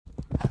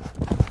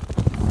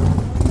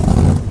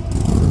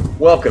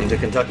Welcome to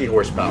Kentucky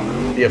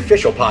Horsepower, the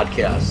official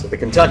podcast of the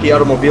Kentucky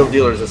Automobile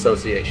Dealers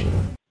Association.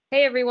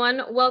 Hey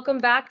everyone, welcome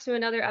back to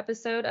another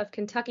episode of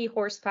Kentucky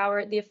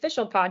Horsepower, the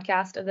official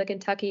podcast of the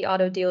Kentucky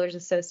Auto Dealers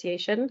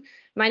Association.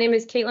 My name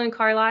is Caitlin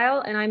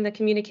Carlisle, and I'm the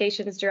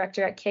Communications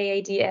Director at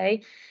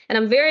KADA. And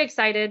I'm very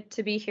excited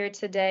to be here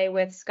today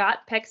with Scott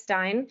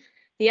Pechstein,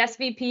 the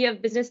SVP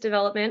of Business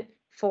Development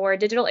for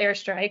Digital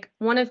Airstrike,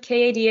 one of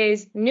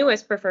KADA's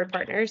newest preferred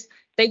partners.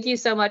 Thank you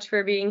so much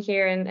for being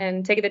here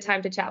and taking the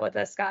time to chat with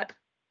us, Scott.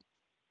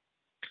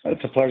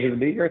 It's a pleasure to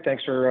be here.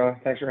 Thanks for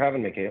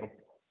having me, Caitlin.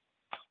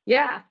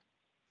 Yeah.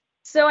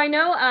 So I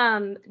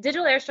know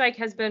Digital Airstrike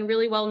has been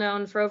really well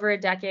known for over a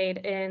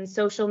decade in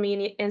social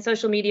media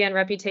and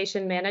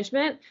reputation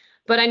management,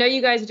 but I know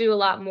you guys do a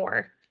lot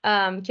more.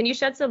 Can you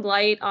shed some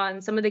light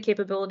on some of the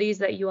capabilities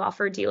that you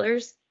offer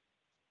dealers?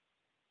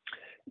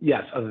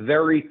 Yes, a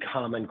very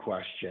common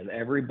question.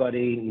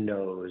 Everybody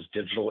knows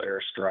Digital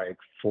Airstrike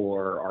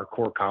for our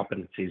core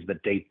competencies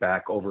that date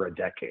back over a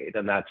decade,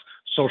 and that's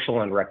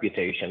social and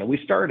reputation. And we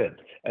started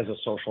as a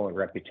social and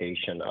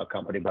reputation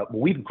company, but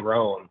we've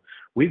grown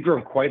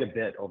quite a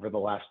bit over the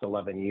last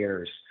 11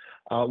 years.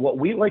 What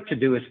we like to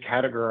do is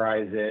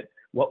categorize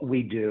what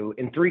we do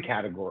in three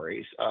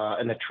categories: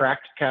 an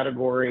attract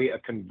category, a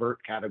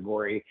convert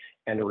category,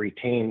 and a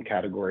retain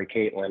category,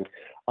 Caitlin.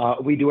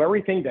 We do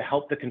everything to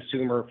help the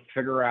consumer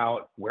figure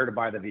out where to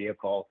buy the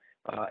vehicle,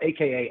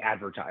 AKA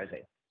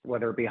advertising,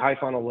 whether it be high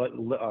funnel,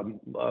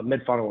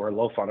 mid funnel, or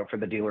low funnel for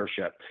the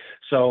dealership.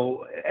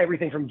 So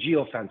everything from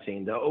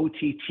geofencing to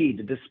OTT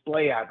to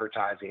display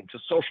advertising to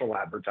social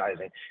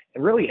advertising,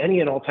 and really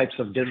any and all types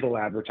of digital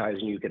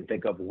advertising you can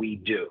think of, we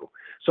do.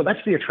 So that's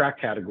the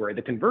attract category.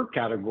 The convert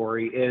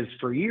category is,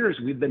 for years,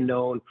 we've been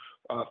known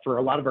for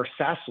a lot of our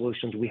SaaS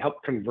solutions. We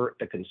help convert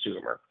the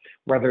consumer,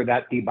 whether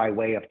that be by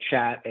way of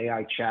chat,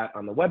 AI chat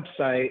on the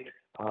website,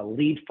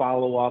 lead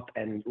follow-up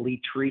and lead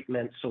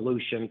treatment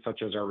solutions,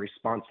 such as our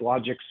response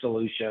logic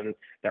solution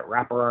that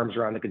wrap our arms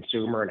around the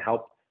consumer and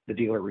help the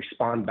dealer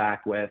respond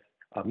back with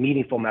a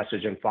meaningful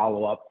message and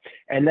follow-up.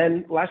 And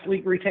then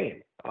lastly,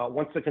 retain.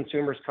 Once the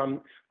consumers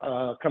come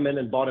in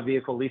and bought a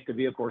vehicle, leased a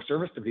vehicle, or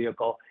serviced a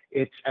vehicle,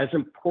 it's as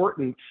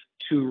important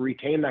to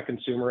retain that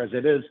consumer as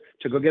it is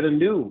to go get a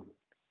new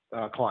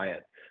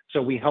client.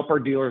 So we help our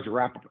dealers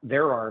wrap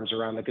their arms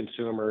around the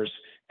consumers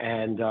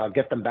and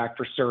get them back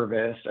for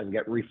service and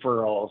get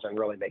referrals and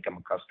really make them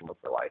a customer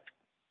for life.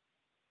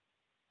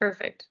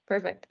 Perfect.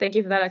 Thank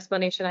you for that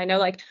explanation. I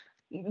know,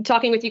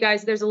 talking with you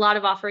guys, there's a lot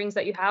of offerings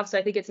that you have. So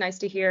I think it's nice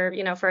to hear,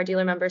 for our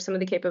dealer members, some of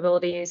the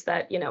capabilities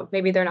that,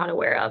 maybe they're not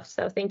aware of.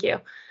 So thank you.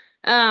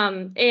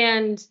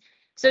 And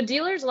so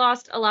dealers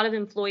lost a lot of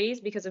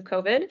employees because of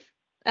COVID.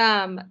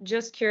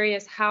 Just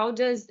curious, how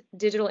does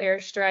Digital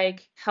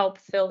Airstrike help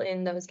fill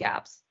in those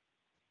gaps?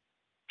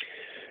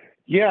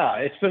 Yeah,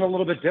 it's been a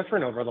little bit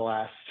different over the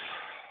last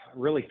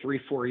really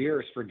 3-4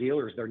 years for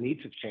dealers. Their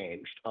needs have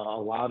changed. A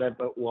lot of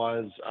it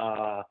was,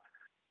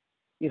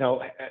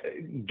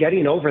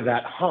 getting over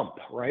that hump,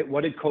 right?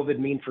 What did COVID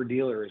mean for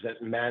dealers?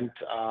 It meant,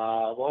 a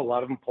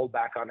lot of them pulled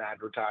back on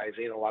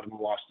advertising. A lot of them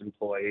lost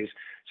employees.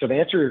 So to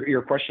answer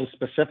your question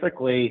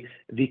specifically,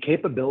 the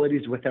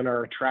capabilities within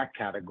our attract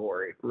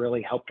category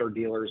really helped our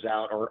dealers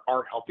out, or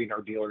are helping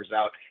our dealers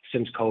out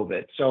since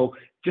COVID. So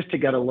just to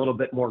get a little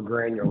bit more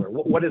granular,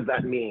 what does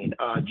that mean?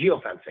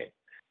 Geofencing,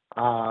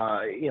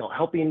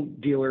 helping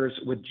dealers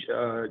with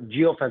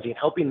geofencing,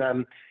 helping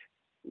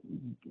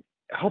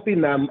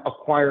them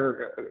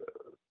acquire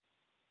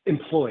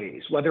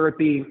employees, whether it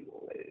be,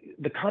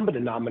 the common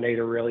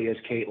denominator really is,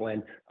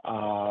 Caitlin,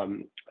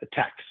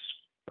 techs,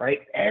 right?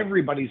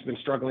 Everybody's been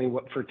struggling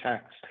for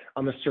techs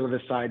on the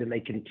service side, and they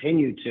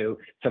continue to.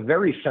 It's a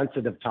very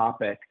sensitive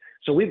topic.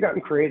 So we've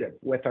gotten creative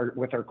with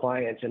our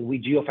clients, and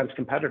we geofence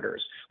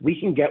competitors. We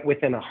can get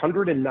within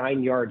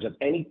 109 yards of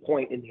any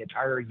point in the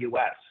entire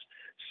U.S.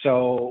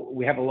 So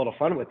we have a little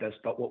fun with this,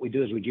 but what we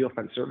do is we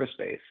geofence service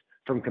bays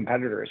from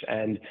competitors,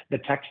 and the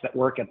techs that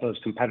work at those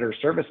competitor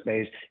service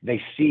bays,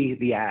 they see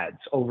the ads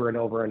over and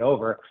over and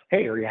over.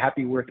 Hey, are you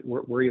happy with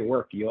where you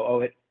work? You owe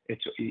it.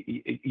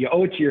 You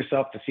owe it to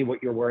yourself to see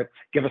what you're worth.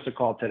 Give us a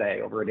call today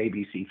over at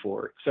ABC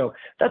Ford. So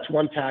that's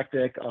one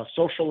tactic.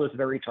 Social is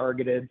very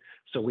targeted.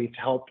 So we've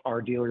helped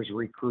our dealers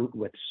recruit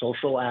with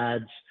social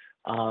ads.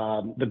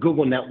 The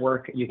Google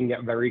network, you can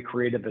get very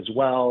creative as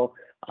well.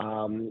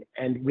 And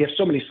we have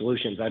so many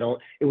solutions.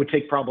 It would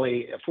take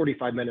probably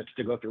 45 minutes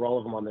to go through all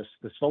of them on this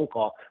phone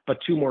call, but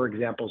 2 more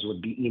examples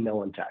would be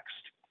email and text.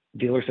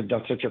 Dealers have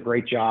done such a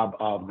great job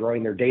of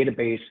growing their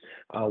database.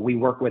 We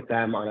work with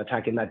them on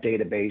attacking that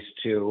database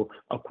to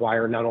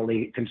acquire not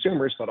only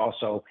consumers, but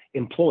also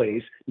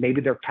employees.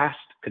 Maybe they're past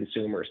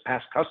consumers,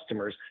 past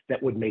customers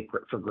that would make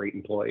for great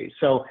employees.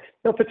 So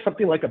if it's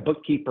something like a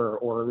bookkeeper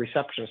or a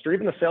receptionist or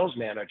even a sales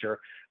manager,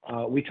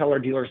 we tell our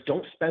dealers,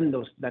 don't spend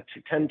that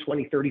 $10,000,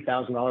 $20,000,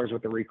 $30,000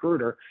 with a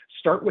recruiter.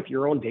 Start with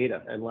your own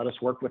data and let us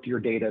work with your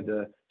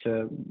data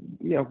to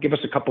give us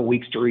a couple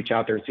weeks to reach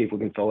out there and see if we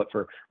can fill it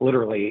for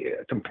literally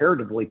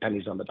comparatively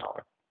pennies on the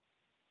dollar.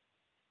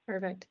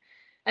 Perfect.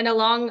 And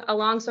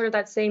along sort of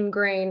that same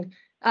grain,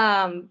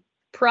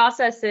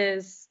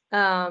 processes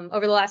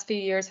over the last few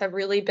years have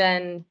really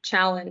been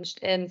challenged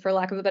and, for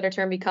lack of a better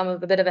term, become a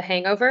bit of a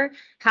hangover.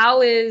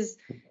 How is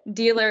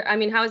Digital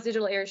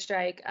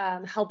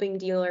Airstrike helping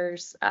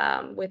dealers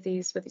with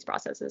these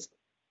processes?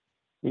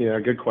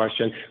 Yeah, good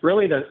question.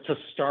 Really, to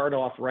start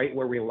off right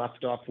where we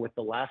left off with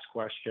the last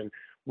question,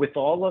 with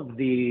all of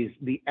the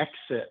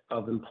exit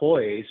of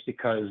employees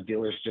because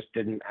dealers just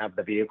didn't have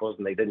the vehicles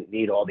and they didn't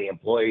need all the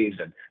employees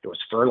and there was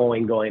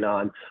furloughing going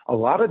on, a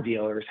lot of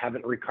dealers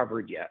haven't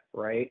recovered yet,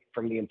 right,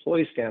 from the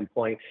employee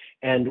standpoint.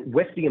 And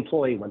with the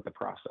employee went the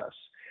process.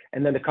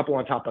 And then a couple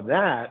on top of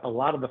that, a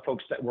lot of the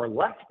folks that were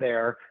left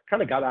there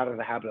kind of got out of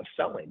the habit of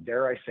selling.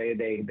 Dare I say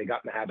they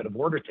got in the habit of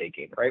order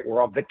taking, right?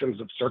 We're all victims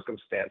of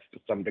circumstance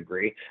to some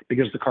degree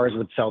because the cars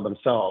would sell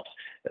themselves.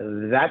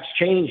 That's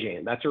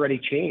changing. That's already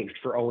changed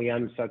for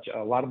OEMs, such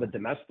a lot of the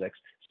domestics,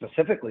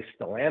 specifically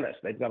Stellantis.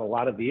 They've got a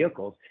lot of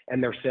vehicles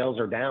and their sales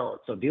are down.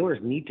 So dealers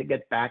need to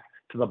get back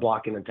to the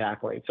blocking and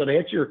tackling. So to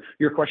answer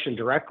your question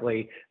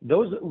directly,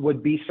 those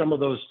would be some of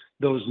those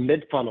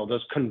mid-funnel,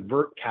 those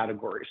convert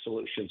category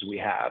solutions we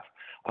have.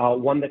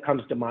 One that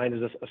comes to mind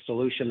is a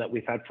solution that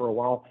we've had for a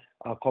while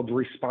called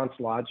Response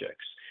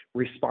Logics.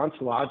 Response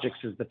Logics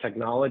is the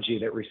technology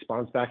that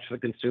responds back to the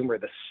consumer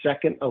the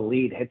second a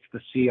lead hits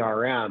the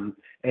CRM,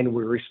 and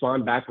we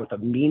respond back with a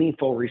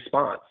meaningful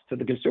response to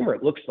the consumer.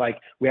 It looks like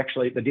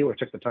the dealer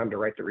took the time to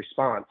write the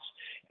response.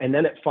 And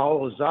then it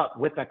follows up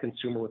with that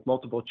consumer with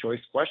multiple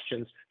choice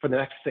questions for the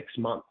next 6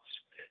 months.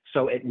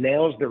 So it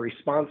nails the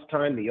response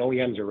time. The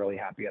OEMs are really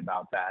happy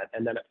about that.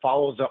 And then it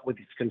follows up with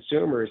these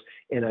consumers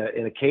in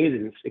a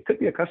cadence. It could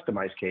be a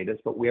customized cadence,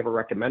 but we have a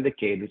recommended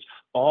cadence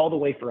all the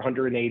way for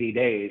 180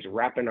 days,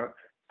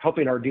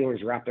 helping our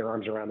dealers wrap their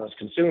arms around those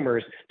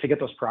consumers to get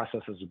those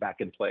processes back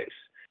in place.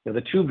 You know,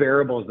 the two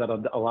variables that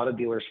a lot of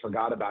dealers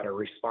forgot about are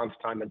response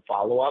time and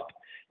follow-up.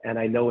 And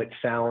I know it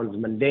sounds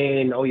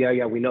mundane. Oh,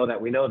 yeah, we know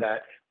that.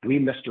 We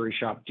mystery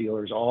shop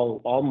dealers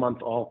all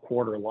month, all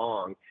quarter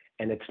long.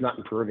 And it's not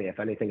improving. If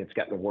anything, it's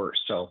getting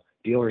worse. So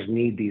dealers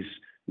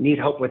need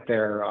help with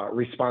their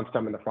response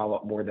time and the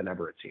follow-up more than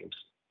ever, it seems.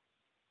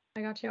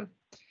 I got you.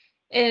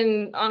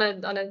 And on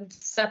a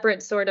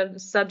separate sort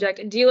of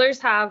subject, dealers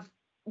have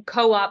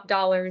co-op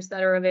dollars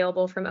that are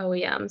available from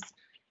OEMs.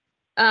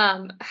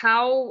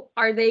 How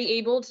are they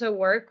able to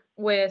work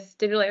with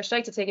Digital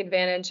Airstrike to take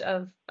advantage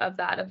of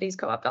these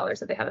co-op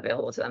dollars that they have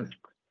available to them?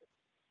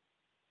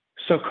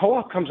 So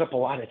co-op comes up a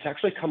lot. It's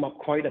actually come up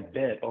quite a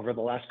bit over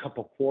the last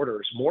couple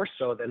quarters, more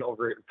so than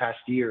over past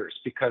years,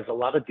 because a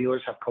lot of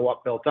dealers have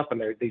co-op built up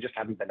and they just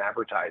haven't been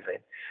advertising.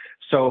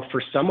 So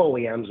for some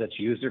OEMs, it's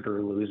use it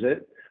or lose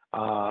it.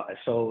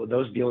 So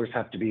those dealers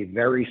have to be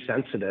very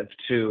sensitive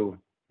to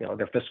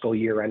their fiscal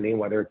year ending,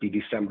 whether it be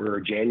December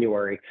or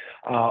January.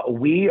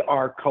 We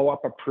are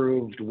co-op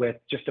approved with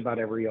just about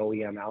every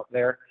OEM out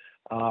there.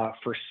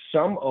 For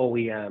some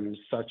OEMs,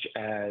 such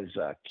as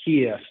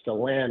Kia,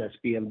 Stellantis,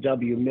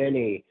 BMW,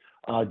 Mini,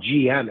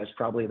 GM is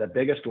probably the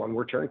biggest one,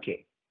 we're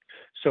turnkey.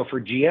 So for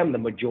GM, the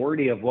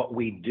majority of what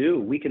we do,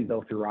 we can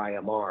bill through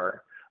IMR.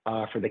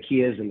 For the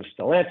Kias and the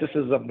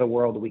Stellantises of the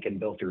world, we can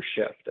bill through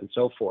Shift and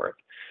so forth.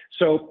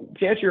 So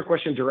to answer your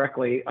question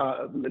directly,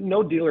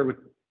 no dealer would,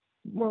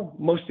 well,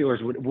 most dealers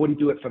wouldn't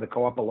do it for the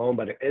co-op alone,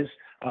 but it is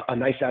a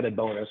nice added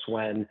bonus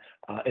when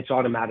it's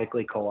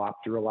automatically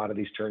co-op through a lot of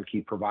these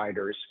turnkey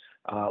providers.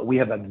 We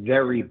have a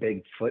very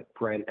big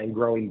footprint and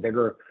growing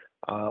bigger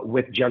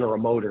with General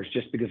Motors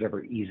just because of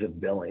our ease of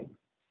billing.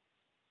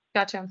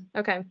 Gotcha.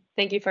 Okay.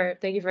 Thank you for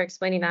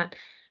explaining that.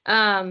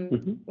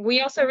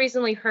 We also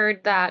recently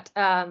heard that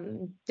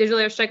Digital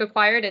Airstrike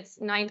acquired its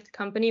 9th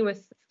company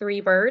with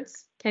 3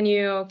 birds. Can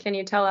you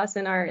tell us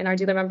and our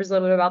dealer members a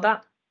little bit about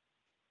that?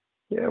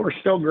 Yeah, we're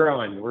still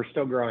growing.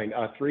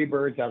 3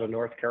 birds out of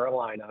North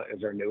Carolina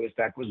is our newest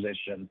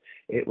acquisition.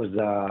 It was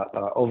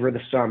over the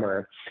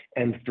summer.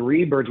 And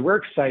 3 birds, we're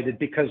excited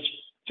because,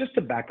 just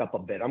to back up a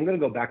bit, I'm going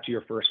to go back to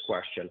your first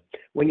question.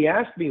 When you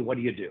asked me, what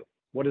do you do?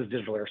 What does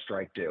Digital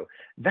Airstrike do?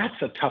 That's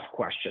a tough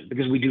question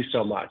because we do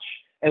so much.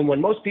 And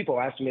when most people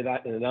ask me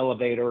that in an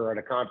elevator or at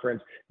a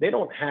conference, they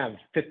don't have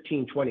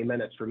 15, 20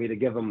 minutes for me to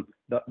give them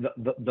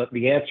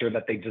the answer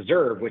that they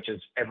deserve, which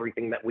is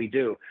everything that we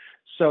do.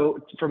 So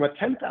from a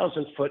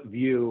 10,000-foot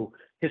view,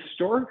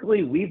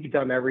 historically, we've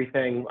done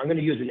everything. I'm going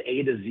to use an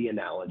A to Z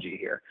analogy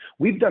here.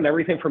 We've done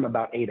everything from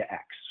about A to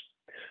X.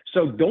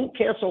 So don't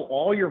cancel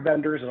all your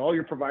vendors and all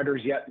your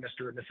providers yet,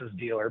 Mr. and Mrs.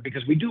 Dealer,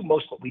 because we do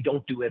most, but we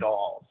don't do it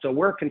all. So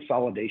we're a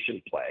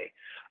consolidation play.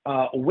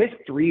 With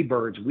 3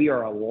 birds, we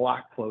are a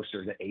lot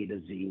closer to A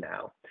to Z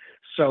now.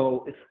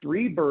 So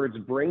 3 birds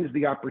brings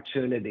the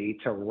opportunity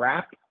to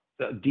wrap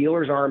the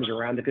dealer's arms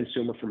around the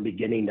consumer from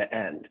beginning to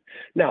end.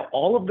 Now,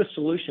 all of the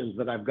solutions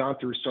that I've gone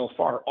through so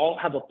far all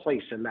have a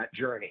place in that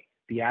journey.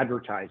 The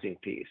advertising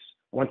piece.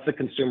 Once the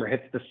consumer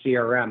hits the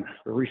CRM,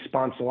 the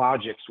response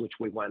logics, which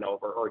we went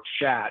over, or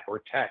chat,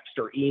 or text,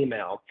 or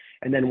email.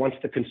 And then once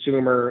the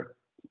consumer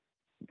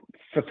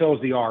fulfills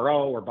the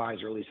RO or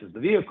buys or leases the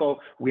vehicle,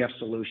 we have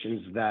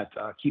solutions that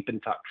keep in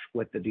touch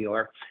with the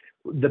dealer.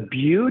 The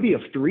beauty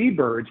of 3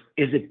 birds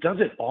is it does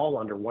it all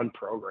under one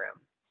program.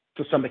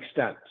 to some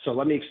extent. So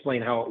let me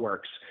explain how it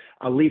works.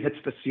 Lead hits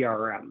the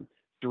CRM.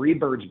 Three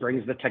Birds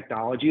brings the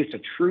technology. It's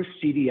a true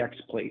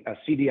CDXP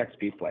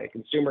play,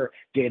 consumer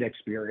data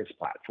experience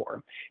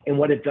platform. And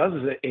what it does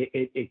is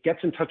it gets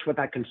in touch with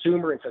that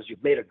consumer and says,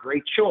 you've made a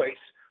great choice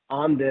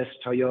on this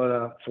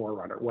Toyota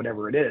 4Runner,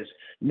 whatever it is.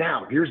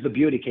 Now, here's the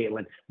beauty,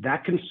 Caitlin.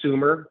 That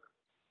consumer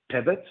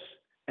pivots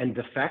and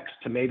defects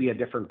to maybe a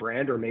different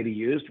brand or maybe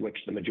used, which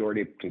the majority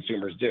of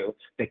consumers do.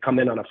 They come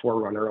in on a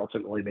 4Runner,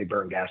 ultimately they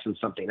burn gas in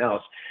something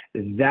else.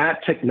 That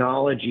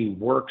technology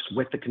works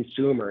with the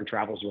consumer and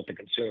travels with the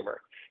consumer.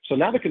 So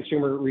now the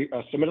consumer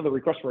submitted the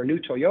request for a new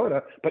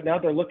Toyota, but now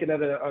they're looking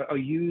at a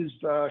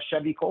used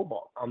Chevy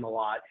Cobalt on the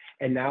lot.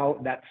 And now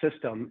that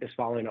system is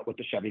following up with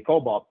the Chevy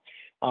Cobalt.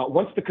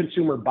 Once the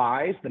consumer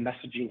buys, the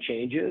messaging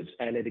changes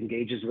and it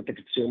engages with the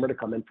consumer to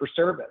come in for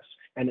service.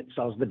 And it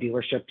sells the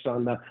dealerships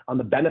on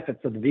the benefits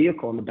of the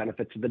vehicle and the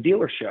benefits of the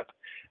dealership.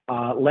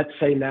 Let's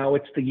say now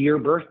it's the year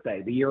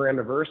birthday, the year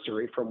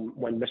anniversary from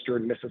when Mr.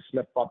 and Mrs.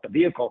 Smith bought the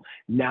vehicle.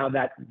 Now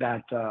that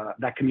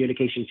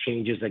communication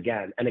changes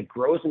again, and it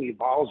grows and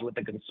evolves with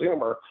the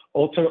consumer,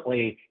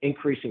 ultimately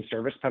increasing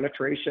service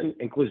penetration,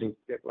 increasing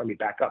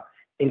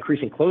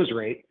close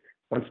rate.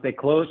 Once they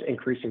close,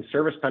 increasing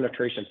service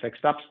penetration,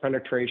 fixed ops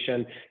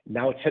penetration.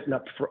 Now it's hitting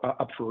up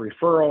for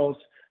referrals.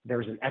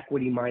 There's an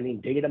equity mining,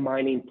 data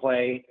mining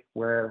play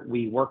where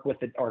we work with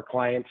our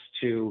clients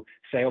to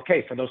say,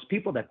 okay, for those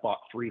people that bought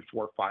 3,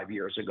 4, 5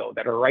 years ago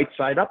that are right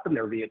side up in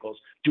their vehicles,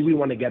 do we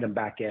want to get them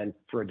back in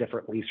for a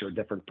different lease or a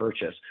different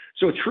purchase?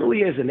 So it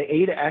truly is an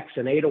A to X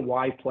and A to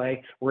Y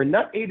play. We're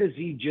not A to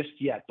Z just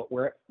yet, but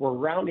we're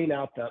rounding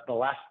out the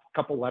last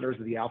couple letters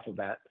of the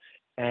alphabet.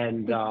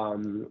 And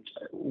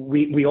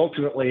we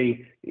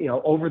ultimately,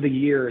 over the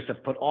years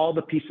have put all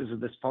the pieces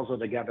of this puzzle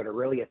together to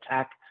really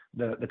attack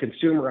the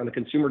consumer on the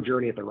consumer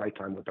journey at the right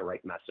time with the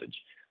right message.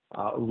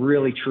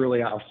 Really,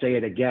 truly, I'll say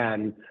it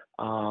again,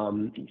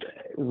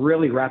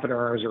 really wrapping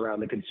our arms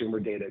around the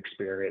consumer data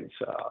experience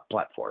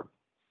platform.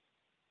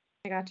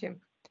 I got you.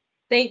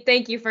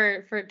 Thank you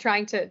for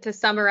trying to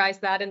summarize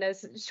that in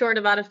as short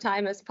amount of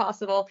time as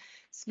possible.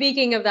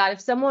 Speaking of that, if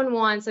someone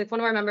wants, if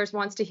one of our members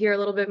wants to hear a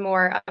little bit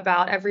more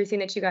about everything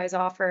that you guys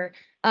offer,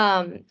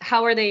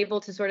 how are they able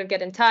to sort of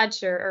get in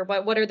touch, or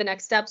what are the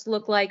next steps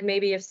look like?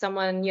 Maybe if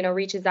someone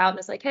reaches out and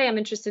is like, hey, I'm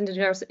interested in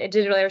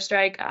digital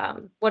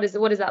airstrike, what does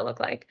that look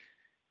like?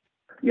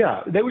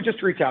 Yeah, they would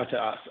just reach out to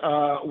us.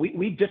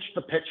 We ditched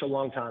the pitch a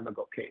long time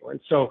ago,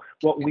 Caitlin. So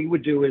what we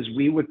would do is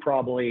we would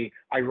probably,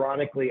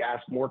 ironically,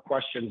 ask more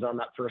questions on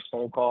that first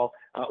phone call.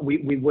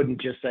 We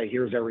wouldn't just say,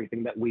 here's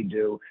everything that we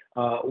do.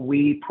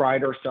 We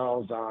pride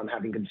ourselves on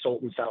having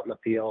consultants out in the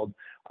field.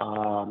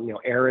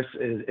 Eris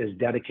is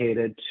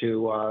dedicated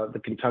to the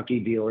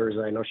Kentucky dealers.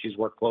 I know she's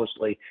worked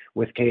closely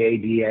with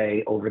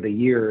KADA over the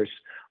years.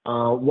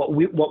 What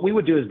we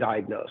would do is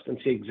diagnose and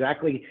see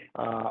exactly,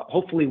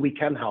 hopefully we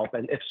can help,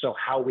 and if so,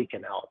 how we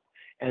can help.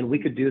 And we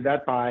could do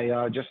that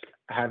by just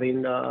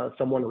having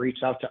someone reach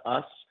out to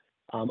us.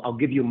 I'll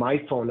give you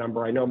my phone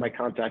number. I know my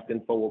contact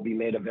info will be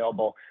made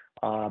available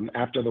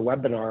after the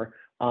webinar,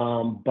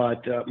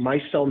 but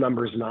my cell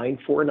number is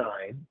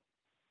 949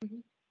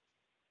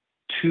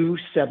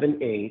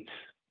 278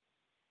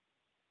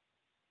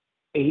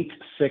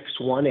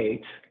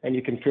 8618, and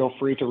you can feel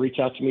free to reach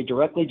out to me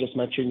directly. Just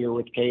mention you're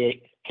with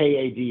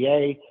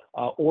KADA,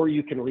 or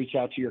you can reach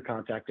out to your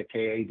contact at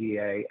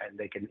KADA, and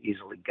they can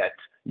easily get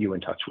you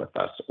in touch with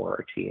us or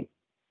our team.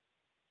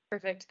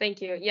 Perfect.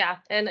 Thank you. Yeah.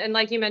 And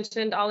like you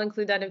mentioned, I'll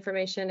include that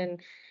information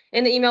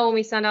in the email when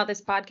we send out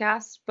this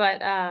podcast.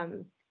 But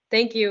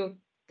thank you.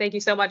 Thank you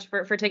so much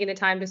for taking the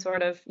time to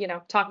sort of,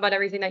 talk about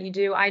everything that you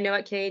do. I know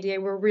at KADA,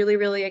 we're really,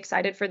 really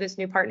excited for this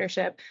new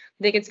partnership.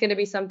 I think it's going to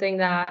be something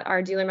that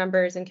our dealer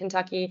members in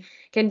Kentucky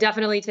can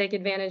definitely take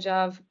advantage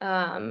of.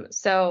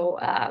 So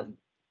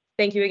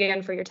thank you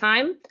again for your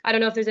time. I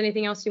don't know if there's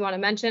anything else you want to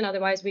mention.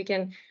 Otherwise, we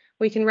can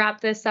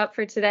wrap this up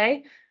for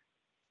today.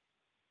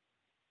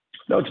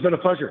 No, it's been a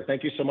pleasure.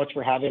 Thank you so much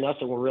for having us.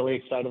 And we're really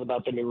excited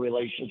about the new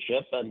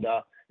relationship and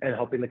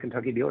helping the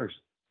Kentucky dealers.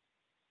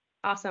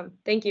 Awesome.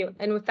 Thank you.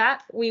 And with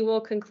that, we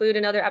will conclude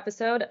another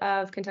episode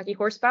of Kentucky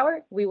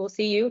Horsepower. We will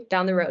see you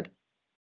down the road.